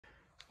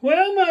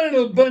Well, my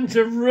little bunch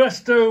of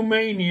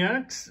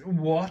rustomaniacs,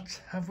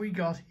 what have we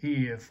got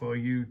here for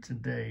you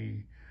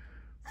today?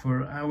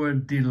 For our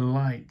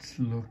delight.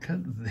 Look at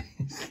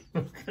this,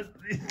 look at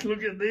this,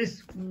 look at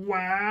this.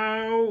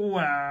 Wow,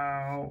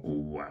 wow,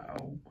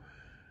 wow.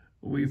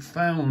 We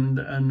found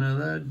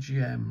another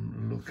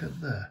gem. Look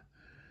at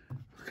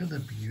the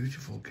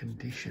beautiful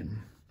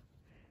condition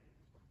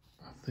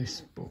of this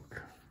book.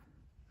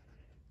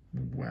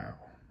 Wow.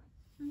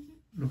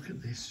 Look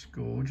at this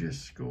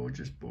gorgeous,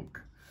 gorgeous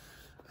book.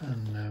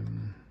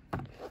 And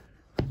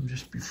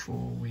just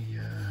before we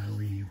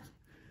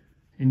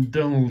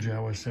indulge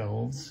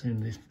ourselves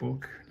in this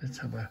book, let's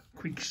have a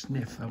quick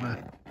sniff of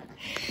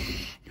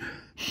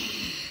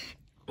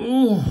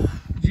oh,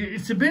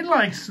 it's a bit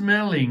like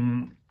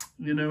smelling,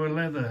 you know, a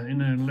leather in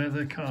a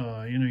leather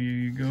car. You know,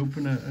 you go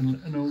open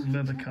an old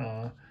leather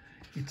car.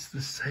 It's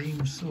the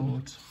same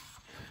sort.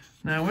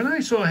 Now, when I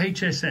saw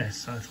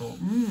HSS, I thought,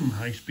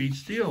 High Speed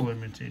Steel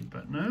Limited.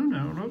 But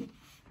no, look.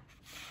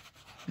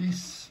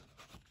 This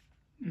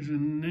is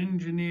an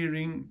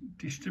engineering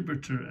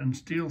distributor and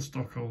steel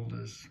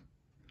stockholders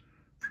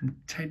from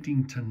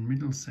Teddington,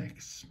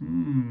 Middlesex.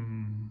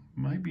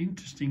 Might be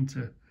interesting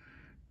to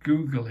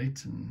Google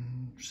it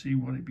and see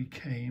what it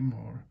became,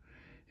 or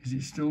is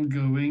it still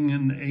going?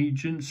 And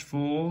agents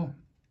for,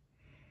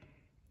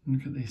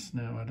 look at this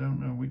now. I don't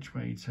know which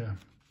way to,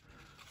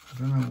 I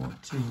don't know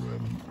what to,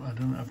 I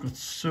don't know. I've got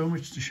so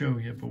much to show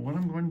you, but what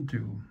I'm going to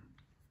do,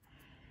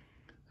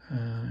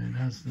 it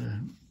has the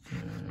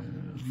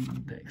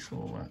index,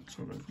 all that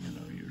sort of, you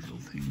know, usual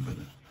thing, but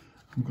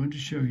I'm going to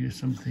show you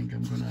something.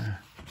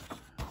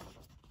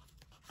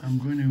 I'm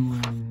going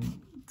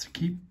to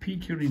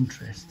pique your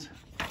interest.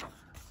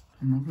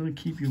 I'm not going to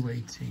keep you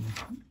waiting.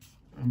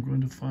 I'm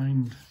going to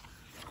find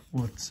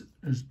what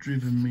has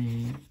driven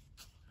me.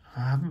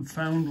 I haven't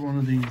found one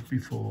of these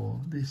before,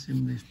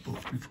 in this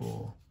book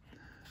before.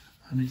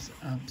 And it's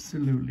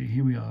absolutely,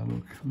 here we are,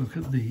 look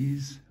at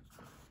these.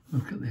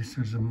 Look at this,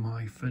 there's a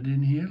Myford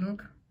in here,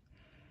 look.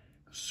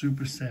 A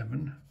Super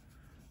 7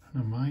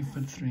 and a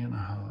Myford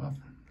 3.5.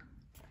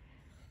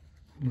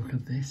 Look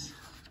at this,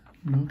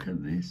 look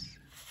at this.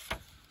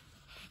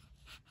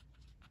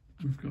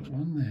 We've got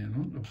one there,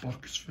 look, a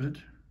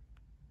Boxford.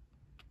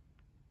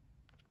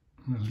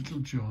 And a Little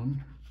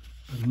John.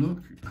 But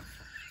look.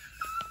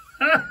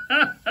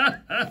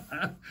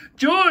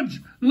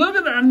 George, look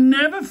at that. I've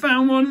never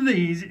found one of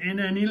these in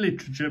any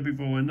literature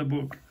before in the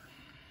book.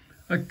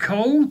 A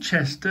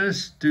Colchester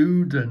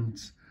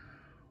student.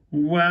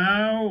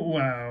 Wow,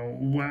 wow,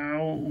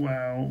 wow,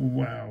 wow,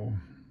 wow.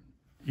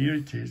 Here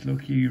it is.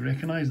 Look, you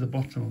recognise the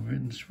bottom of it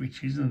and the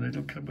switches and the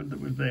little cupboard that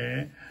was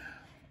there.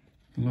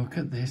 Look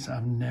at this.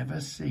 I've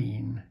never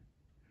seen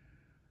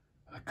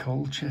a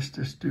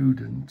Colchester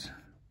student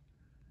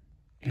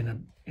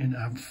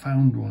I've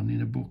found one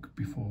in a book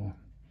before.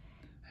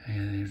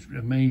 And it's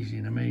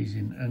amazing,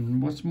 amazing.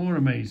 And what's more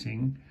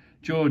amazing,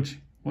 George,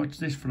 watch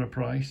this for a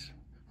price.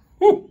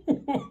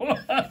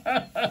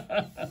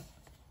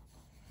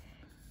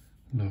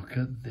 Look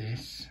at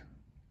this.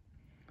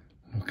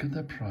 Look at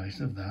the price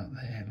of that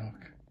there,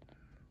 look.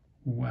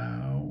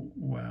 Wow,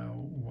 wow,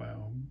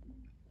 wow.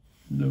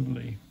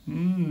 Lovely.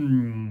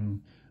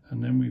 And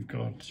then we've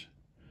got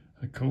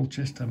a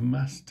Colchester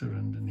Master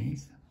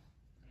underneath.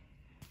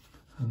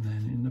 And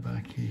then in the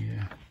back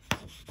here,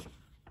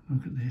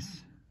 look at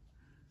this.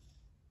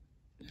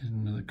 There's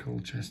another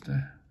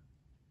Colchester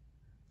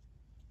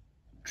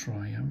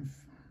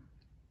Triumph.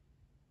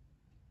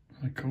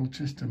 A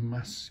Colchester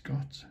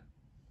Mascot.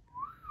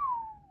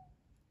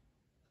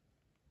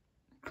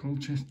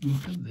 Colchester,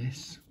 look at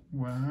this.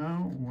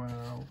 Wow,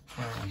 wow,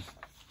 wow.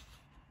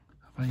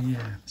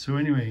 Yeah. So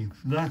anyway,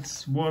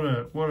 that's what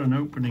an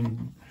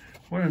opening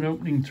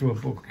to a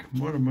book.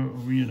 What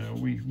about, you know,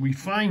 we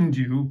find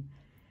you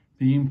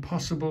the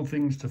impossible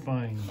things to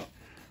find.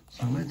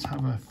 So let's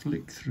have a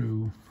flick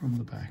through from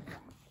the back.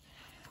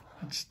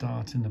 Let's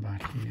start in the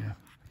back here.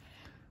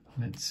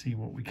 Let's see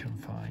what we can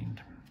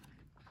find.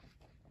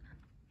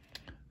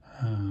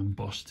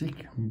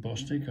 Bostic,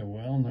 a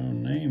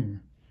well-known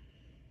name.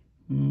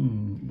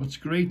 What's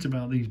great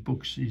about these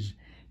books is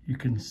you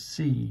can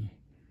see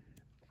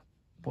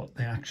what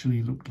they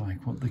actually look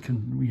like, what they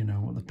can, you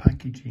know, what the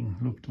packaging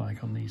looked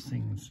like on these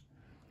things.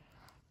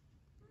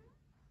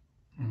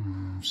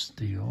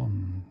 Steel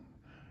and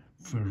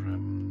for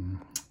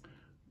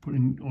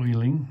putting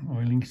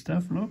oiling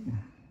stuff. Look,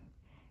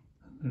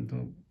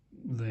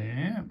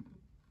 there.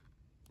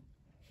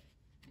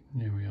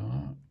 There we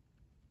are.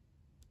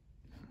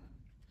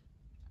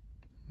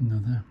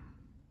 Another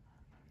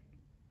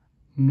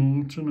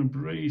Norton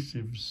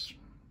abrasives.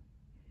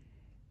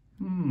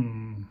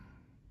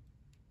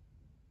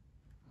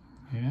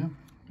 Yeah,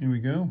 here we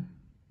go.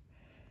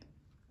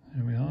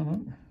 There we are,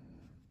 look.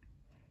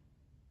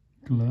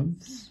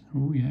 Gloves,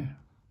 oh yeah.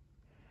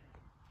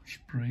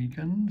 Spray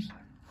guns.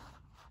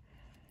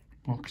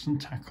 Box and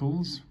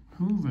tackles.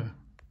 Hoover.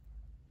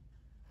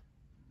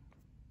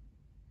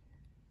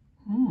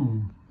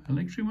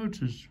 Electric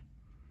motors.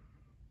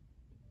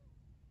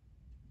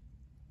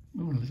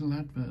 Oh, a little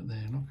advert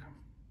there, look.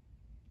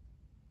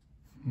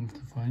 I have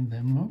to find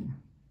them, look.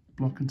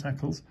 Block and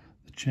tackles,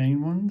 the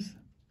chain ones.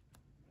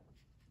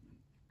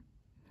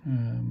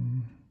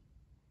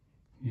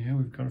 Yeah,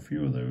 we've got a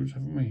few of those,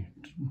 haven't we?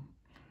 To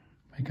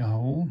make a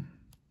hole.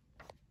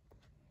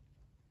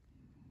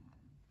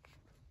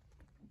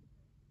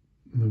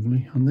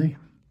 Lovely, aren't they?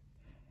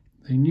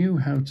 They knew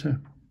how to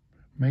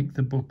make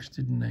the books,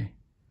 didn't they?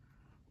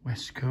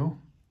 Wesco.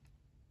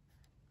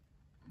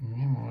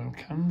 Yeah, oil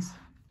cans.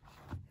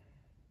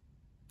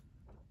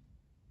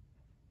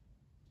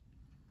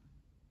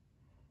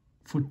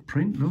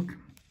 Footprint, look.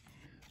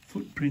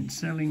 Footprint,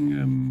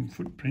 selling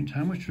footprint.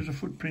 How much was a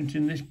footprint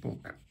in this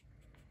book?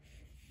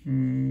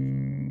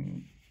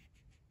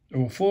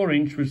 Oh, 4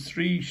 inch was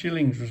 3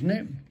 shillings, wasn't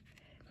it?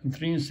 And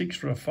 3 and 6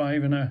 for a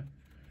 5 and a...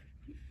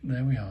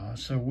 There we are.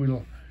 So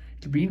it'll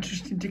be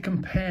interesting to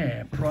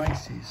compare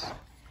prices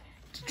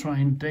to try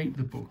and date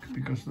the book,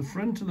 because the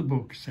front of the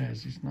book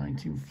says it's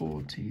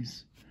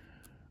 1940s.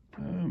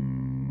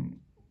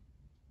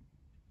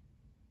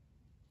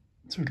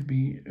 So it'll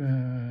be,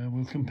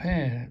 we'll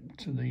compare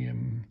to the,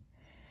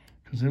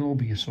 because they'll all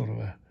be a sort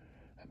of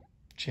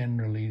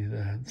generally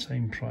the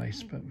same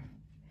price, but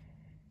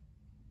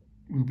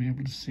we'll be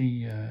able to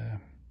see how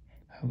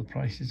the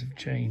prices have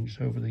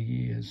changed over the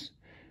years.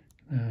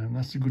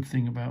 That's the good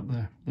thing about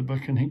the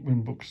Buck and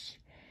Hickman books.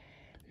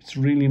 It's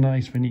really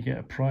nice when you get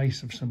a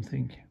price of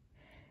something.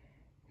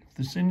 If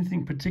there's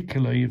anything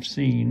particular you've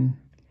seen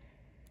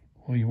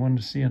or you want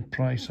to see a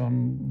price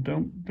on,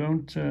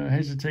 don't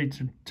hesitate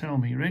to tell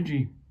me.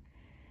 Reggie,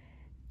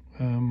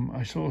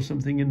 I saw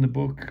something in the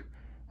book.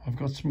 I've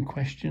got some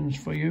questions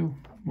for you.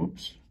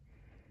 Whoops.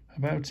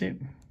 About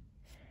it.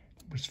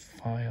 It was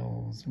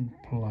files and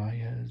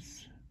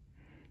pliers,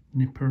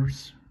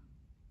 nippers.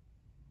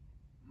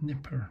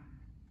 Nipper.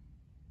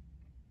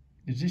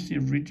 Is this the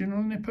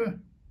original nipper?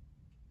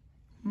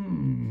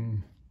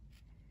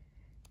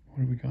 What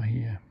have we got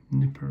here?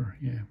 Nipper,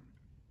 yeah.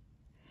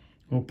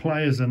 Or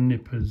pliers and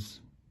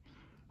nippers.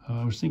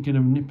 I was thinking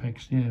of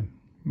Nipex, yeah.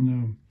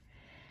 No.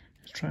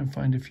 Let's try and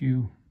find a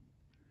few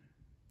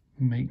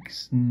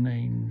makes and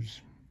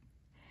names.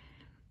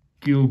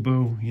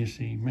 Gilbo, you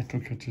see, metal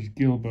cutters,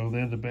 Gilbo,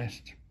 they're the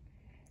best.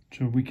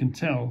 So we can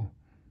tell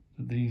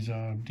that these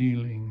are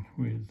dealing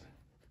with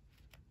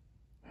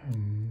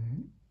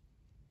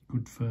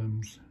good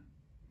firms.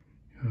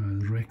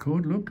 The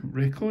record, look,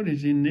 record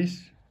is in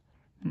this.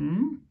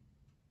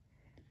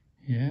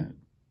 Yeah.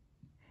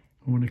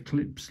 Oh, an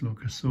eclipse,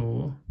 look, a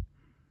saw.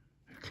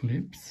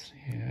 Eclipse,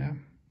 yeah.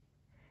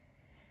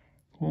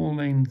 All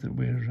names that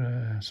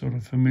we're sort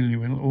of familiar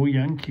with. Oh,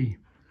 Yankee.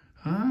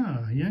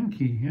 Ah,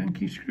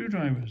 Yankee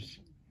screwdrivers.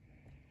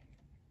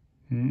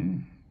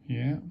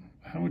 Yeah.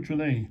 How much were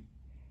they?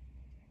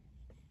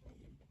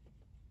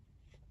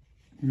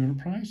 You got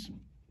a price?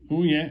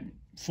 Oh, yeah.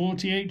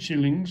 48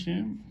 shillings,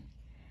 yeah.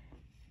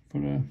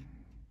 For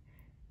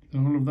the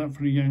whole of that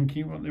for a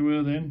Yankee, what they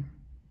were then.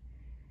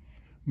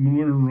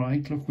 Moore and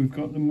Wright, look, we've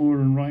got the Moore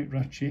and Wright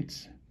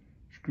ratchets.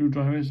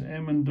 Screwdrivers,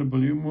 M and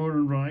W, Moore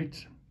and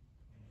Wright.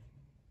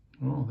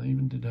 Oh, they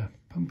even did a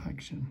pump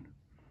action.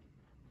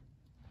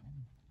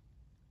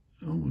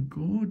 Oh, a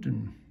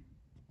Gordon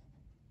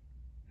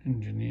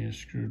engineer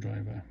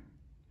screwdriver.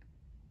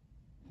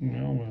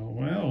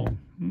 Well.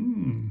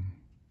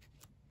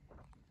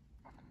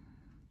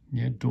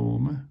 Yeah,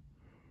 Dormer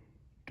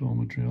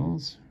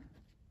drills.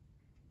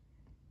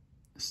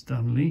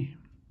 Stanley.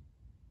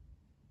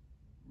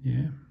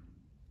 Yeah.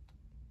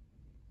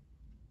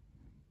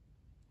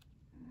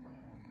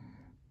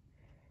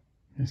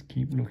 Let's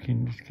keep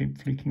looking, just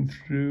keep flicking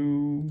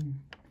through.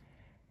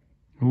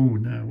 Oh,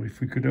 now, if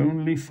we could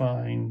only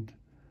find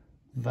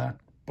that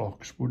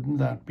box, wouldn't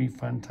that be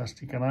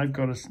fantastic? And I've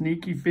got a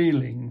sneaky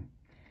feeling,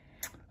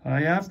 I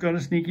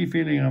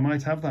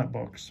might have that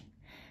box.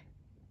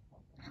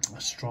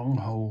 A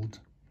stronghold.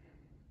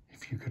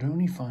 If you could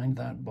only find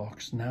that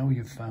box, now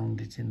you've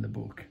found it in the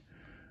book.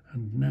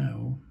 And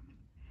now,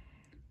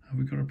 have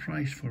we got a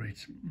price for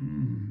it?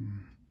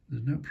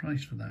 There's no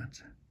price for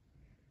that.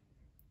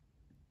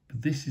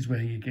 But this is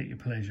where you get your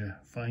pleasure,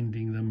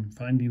 finding them,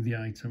 finding the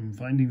item,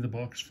 finding the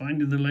box,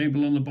 finding the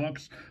label on the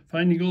box,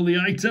 finding all the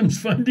items,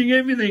 finding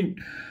everything.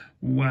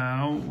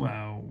 Wow.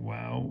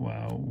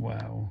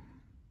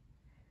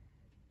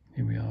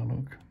 Here we are,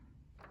 look.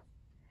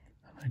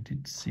 And I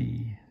did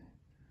see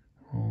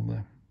all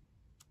the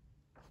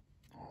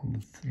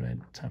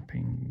thread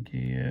tapping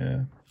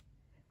gear.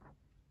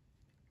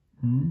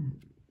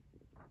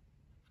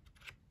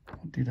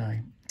 What did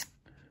I?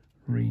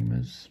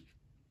 Reamers.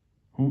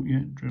 Oh,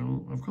 yeah,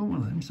 drill. I've got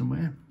one of them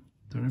somewhere.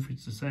 Don't know if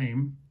it's the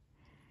same.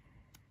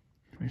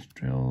 Twist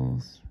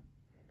drills.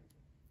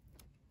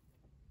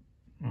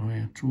 Oh,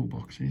 yeah,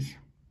 toolboxes.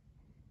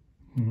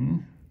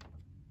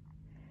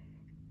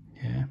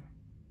 Yeah.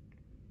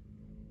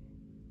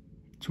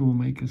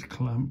 Toolmaker's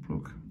clamp,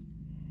 look.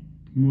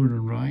 Moore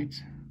and Wright.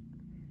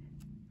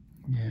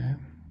 Yeah.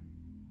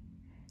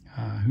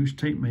 Whose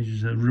tape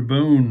measures are?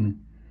 Rabone.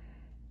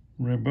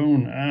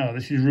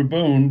 This is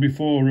Rabone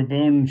before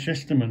Rabone and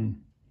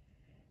Chesterman.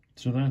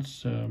 So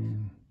that's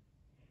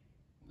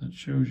That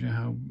shows you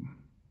how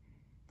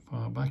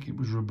far back it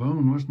was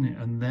Rabone, wasn't it?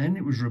 And then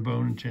it was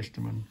Rabone and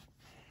Chesterman.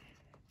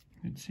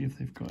 Let's see if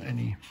they've got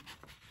any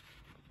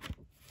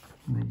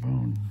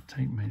Rabone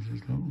tape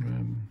measures. Look,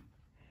 any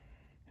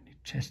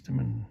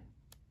Chesterman.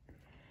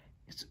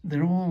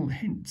 They're all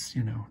hints,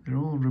 you know. They're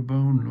all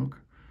Rabone.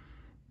 Look,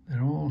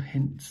 they're all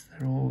hints.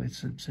 They're all.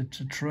 It's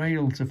a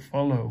trail to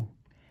follow.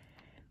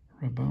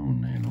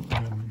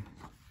 Rabone.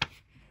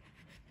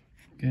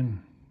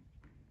 Again,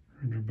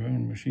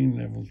 Rabone machine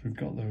levels. We've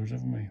got those,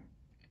 haven't we?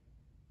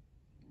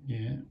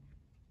 Yeah.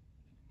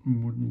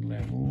 Wooden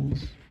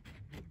levels.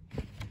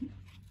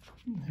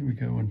 Here we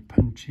go, and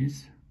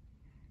punches.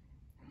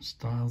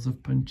 Styles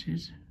of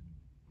punches.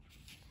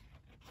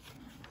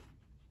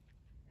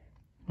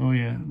 Oh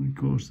yeah, and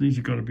of course these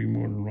have got to be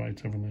more than right,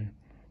 haven't they?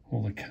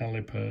 All the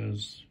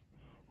calipers,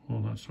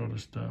 all that sort of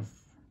stuff.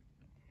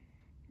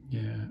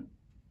 Yeah.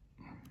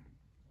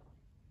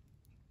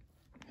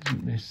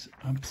 Isn't this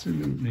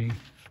absolutely...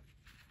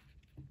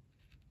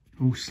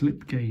 Oh,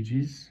 slip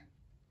gauges.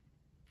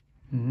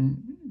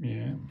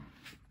 Yeah.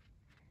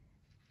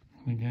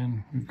 And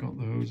again, we've got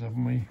those,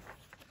 haven't we?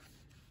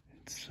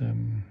 It's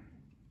and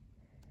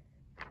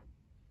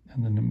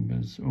the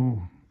numbers.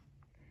 Oh,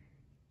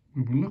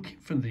 we were looking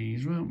for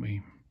these, weren't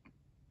we?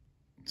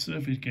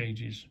 Surface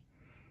gauges.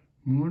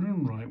 More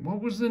than right.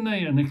 What was the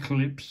name? An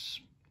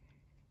eclipse.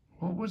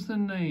 What was the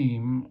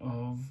name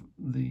of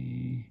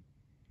the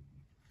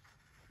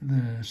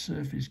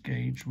surface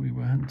gauge we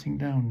were hunting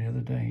down the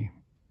other day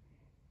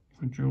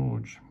for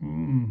George?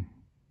 Well,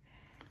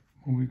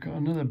 we've got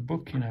another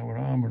book in our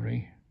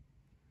armoury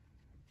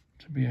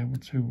to be able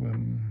to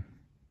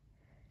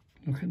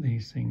look at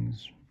these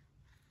things.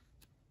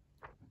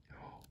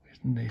 Oh,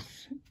 isn't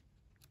this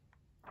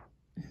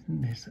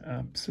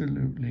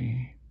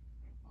absolutely...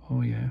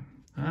 Oh yeah.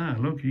 Ah,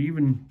 look,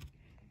 even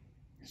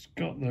it's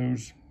got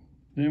those.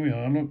 There we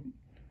are. Look,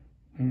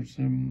 those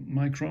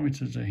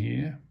micrometers are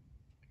here.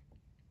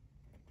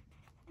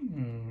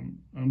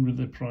 And with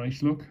the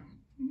price, look.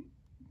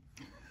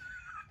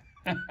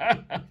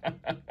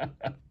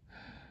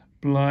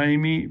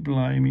 Blimey,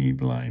 blimey,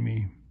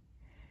 blimey.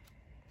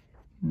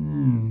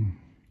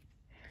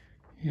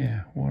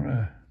 Yeah, what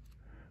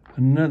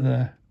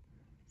another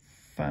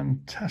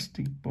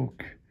fantastic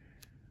book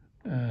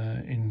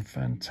in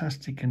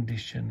fantastic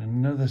condition.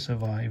 Another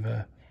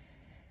survivor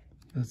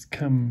that's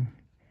come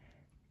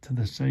to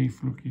the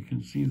safe. Look, you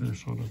can see the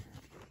sort of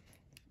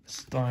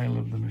style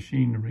of the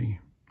machinery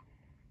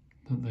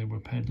that they were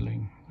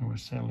peddling, they were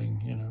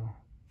selling, you know.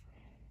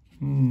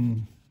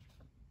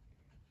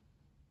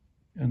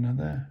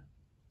 Another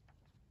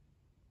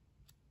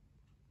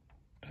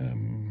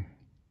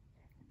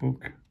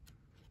book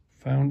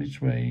found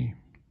its way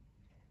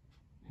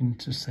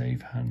into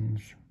safe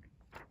hands.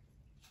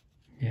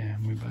 Yeah,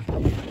 we're back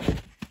here.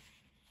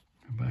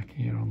 We're back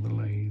here on the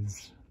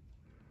lathes.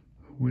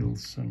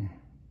 Wilson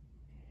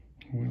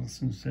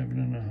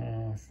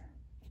 7.5.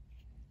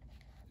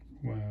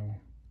 Wow.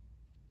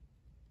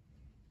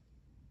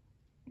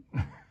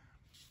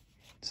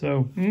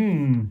 So,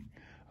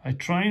 I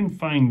try and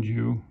find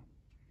you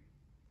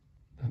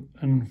the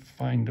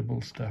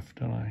unfindable stuff,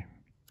 don't I?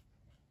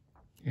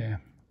 Yeah.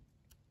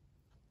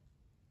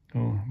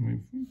 Oh,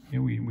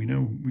 we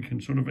know we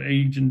can sort of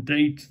age and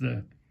date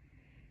the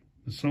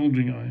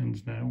soldering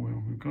irons now.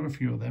 Well, we've got a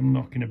few of them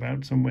knocking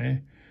about somewhere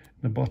in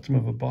the bottom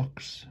of a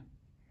box.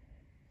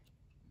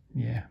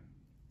 Yeah.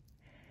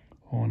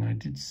 Oh, and I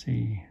did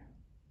see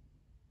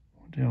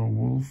Dale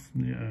Wolf.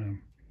 Yeah.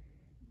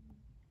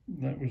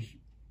 That was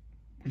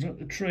that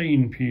the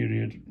train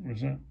period?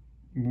 Was that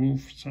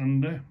Wolf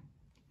Sander?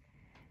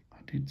 I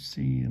did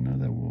see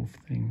another Wolf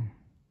thing.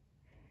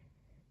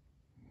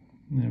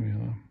 There we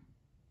are.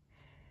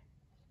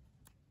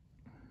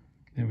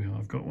 There we are.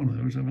 I've got one of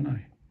those, haven't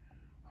I?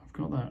 I've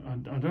got that.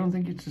 I don't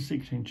think it's a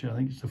 6-inch. I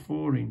think it's a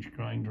 4-inch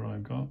grinder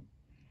I've got.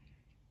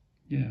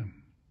 Yeah.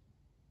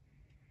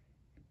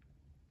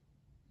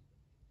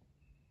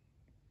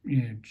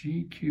 Yeah,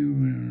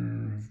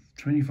 GQ,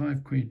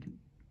 25 quid.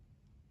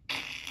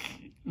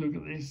 Look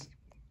at this.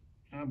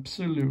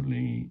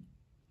 Absolutely.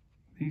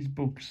 These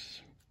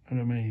books are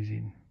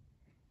amazing.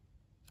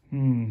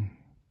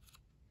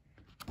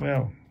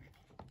 Well,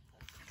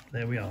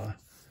 there we are.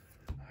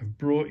 I've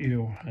brought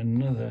you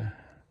another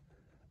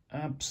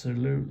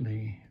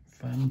absolutely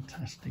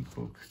fantastic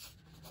book.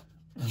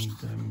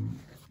 And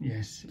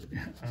yes,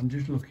 I'm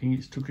just looking.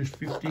 It took us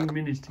 15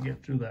 minutes to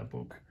get through that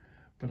book,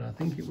 but I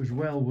think it was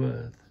well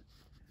worth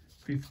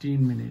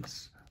 15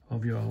 minutes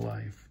of your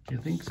life. Do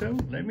you think so?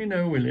 Let me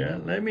know, will you?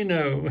 Let me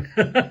know.